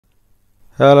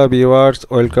Hello viewers,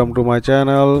 welcome to my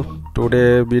channel.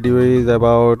 Today video is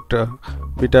about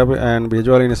fit up and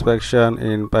visual inspection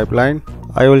in pipeline.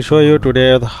 I will show you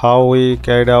today how we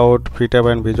carried out fit up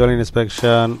and visual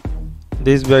inspection.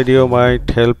 This video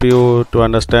might help you to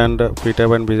understand fit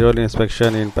up and visual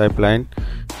inspection in pipeline.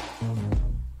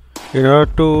 In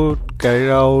order to carry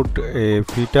out a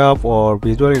fit up or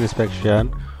visual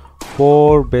inspection,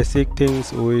 4 basic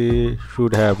things we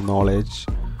should have knowledge.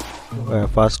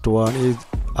 First one is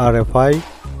RFI,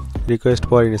 request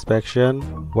for inspection,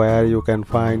 where you can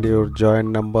find your joint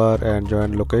number and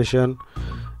joint location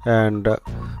and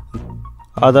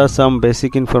other some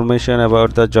basic information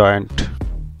about the joint.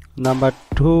 Number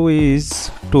 2 is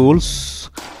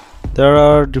tools. There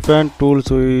are different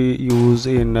tools we use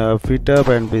in fit up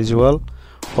and visual.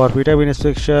 For fit up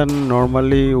inspection,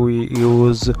 normally we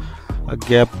use a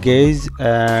gap gauge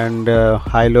and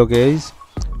high-low gauge,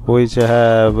 which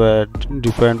have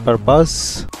different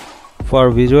purpose. For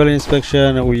visual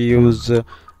inspection, we use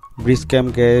bridge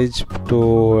cam gauge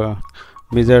to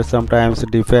measure sometimes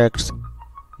defects.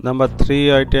 Number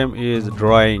 3 item is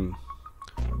drawing.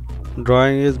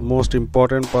 Drawing is most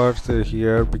important part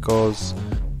here because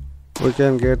we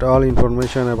can get all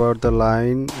information about the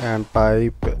line and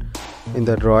pipe in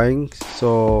the drawing.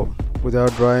 So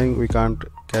without drawing we can't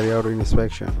carry out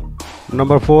inspection.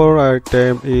 Number 4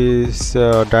 item is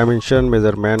dimension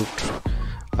measurement.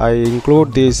 I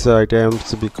include these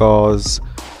items because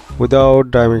without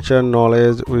dimension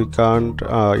knowledge we can't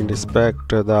inspect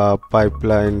the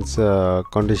pipeline's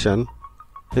condition.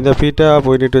 In the fit up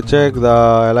we need to check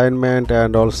the alignment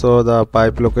and also the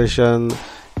pipe location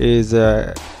is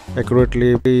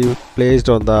accurately placed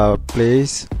on the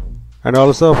place. And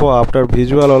also for after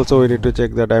visual also we need to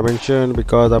check the dimension,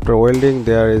 because after welding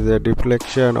there is a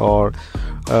deflection or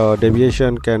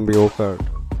deviation can be occurred.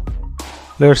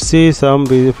 Let's see some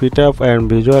fit up and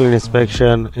visual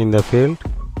inspection in the field.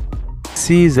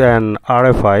 C is an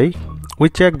RFI. We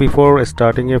check before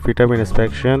starting a fit up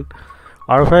inspection.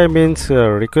 RFI means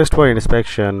request for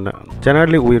inspection.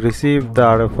 Generally we receive the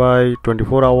RFI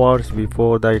 24 hours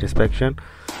before the inspection.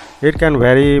 It can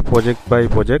vary project by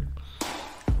project.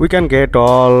 We can get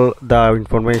all the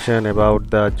information about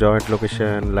the joint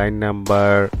location, line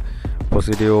number,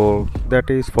 procedure that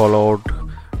is followed.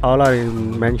 All are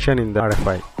mentioned in the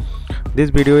RFI.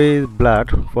 This video is blurred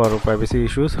for privacy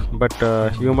issues, but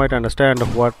you might understand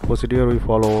what procedure we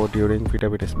follow during fit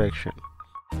up inspection.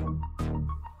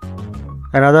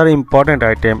 Another important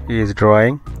item is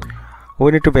drawing.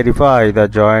 We need to verify the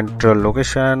joint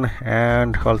location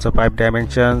and also pipe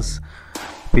dimensions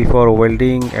before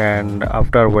welding and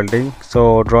after welding.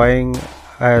 So drawing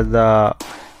has the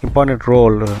important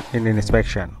role in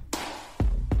inspection.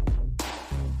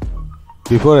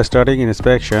 Before starting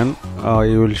inspection, I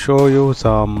will show you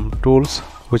some tools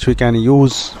which we can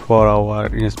use for our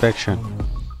inspection.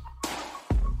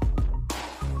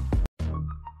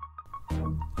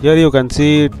 Here you can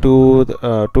see 2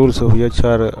 tools which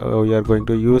we are going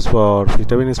to use for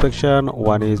fit up inspection.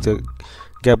 One is the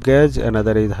gap gauge,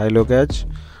 another is high-low gauge.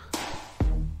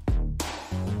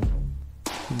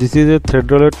 This is a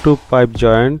thread roller to pipe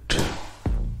joint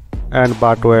and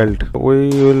butt weld. We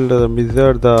will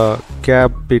measure the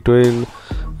gap between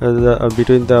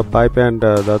the pipe and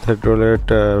the thread roller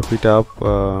fit up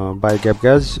by gap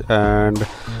gauge, and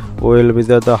we will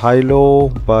measure the high-low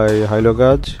by high-low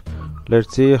gauge.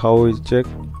 Let's see how we check.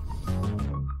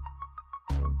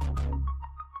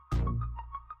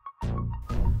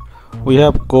 We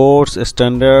have codes,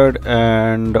 standard,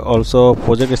 and also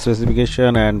project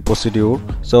specification and procedure.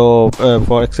 So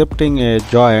for accepting a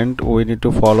joint we need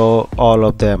to follow all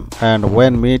of them, and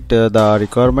when meet the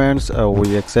requirements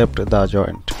we accept the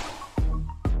joint.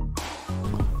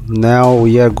 Now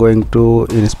we are going to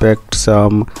inspect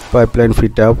some pipeline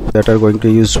fit up that are going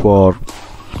to use for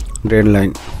drain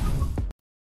line.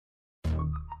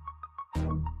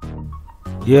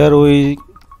 Here we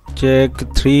check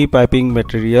 3 piping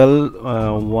material.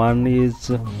 One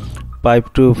is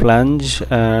pipe to flange,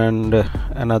 and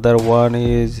another one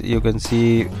is, you can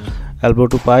see, elbow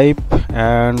to pipe,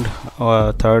 and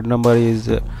third number is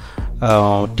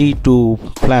T to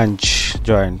flange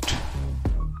joint.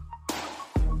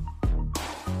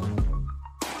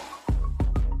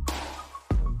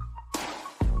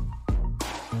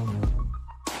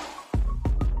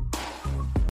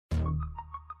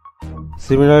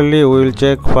 Similarly, we will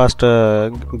check first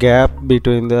gap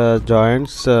between the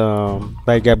joints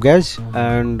by gap gauge,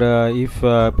 and if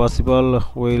possible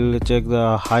we will check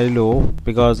the high-low,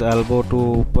 because elbow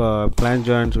to flange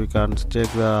joints we can't check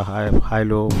the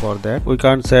high-low. For that we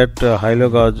can't set high-low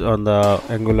gauge on the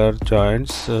angular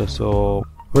joints, so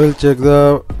We'll check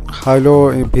the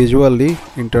high-low visually,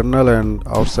 internal and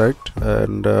outside,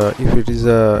 and if it is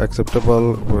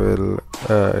acceptable, we'll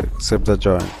accept the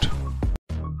joint.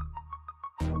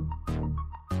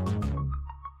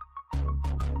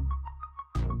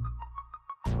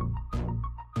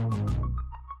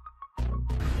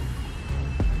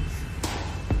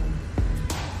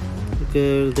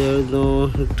 Okay, there is no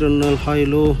internal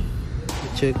high-low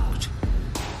checked.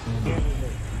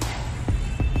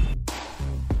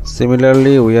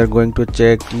 Similarly, we are going to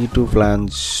check T2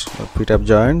 flange fit-up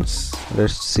joints.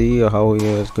 Let's see how we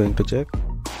are going to check.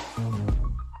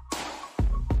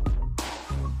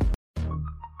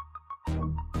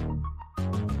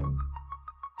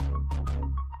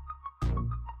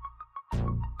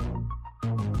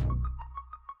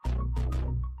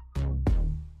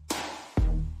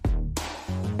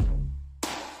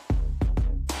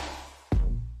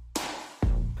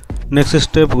 Next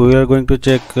step, we are going to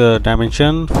check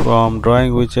dimension. From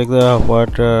drawing we check the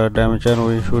what dimension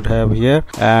we should have here,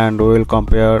 and we will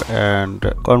compare and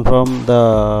confirm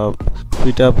the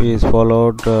fit up is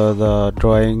followed the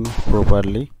drawing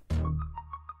properly.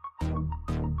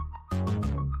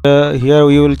 Here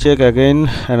we will check again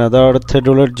another thread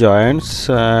roller joints,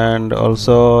 and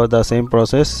also the same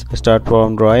process. Start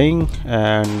from drawing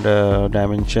and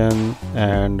dimension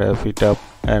and fit up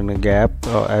and gap,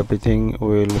 everything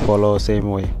will follow same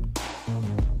way.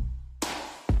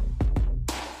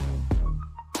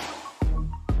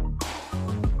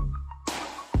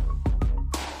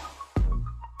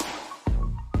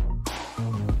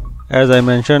 As I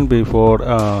mentioned before,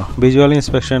 visual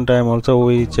inspection time also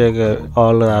we check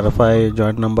all RFI,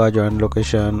 joint number, joint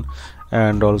location,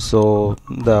 and also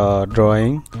the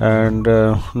drawing. And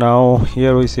now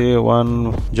here we see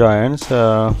one joints,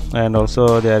 and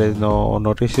also there is no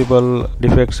noticeable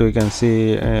defects we can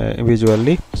see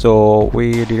visually, so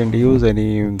we didn't use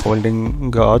any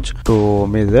welding gauge to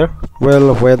measure.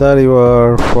 Well, whether you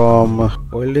are from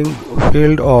welding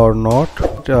field or not,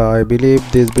 I believe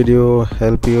this video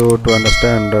help you to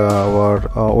understand our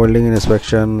welding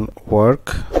inspection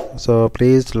work. So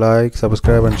please like,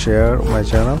 subscribe and share my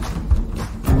channel.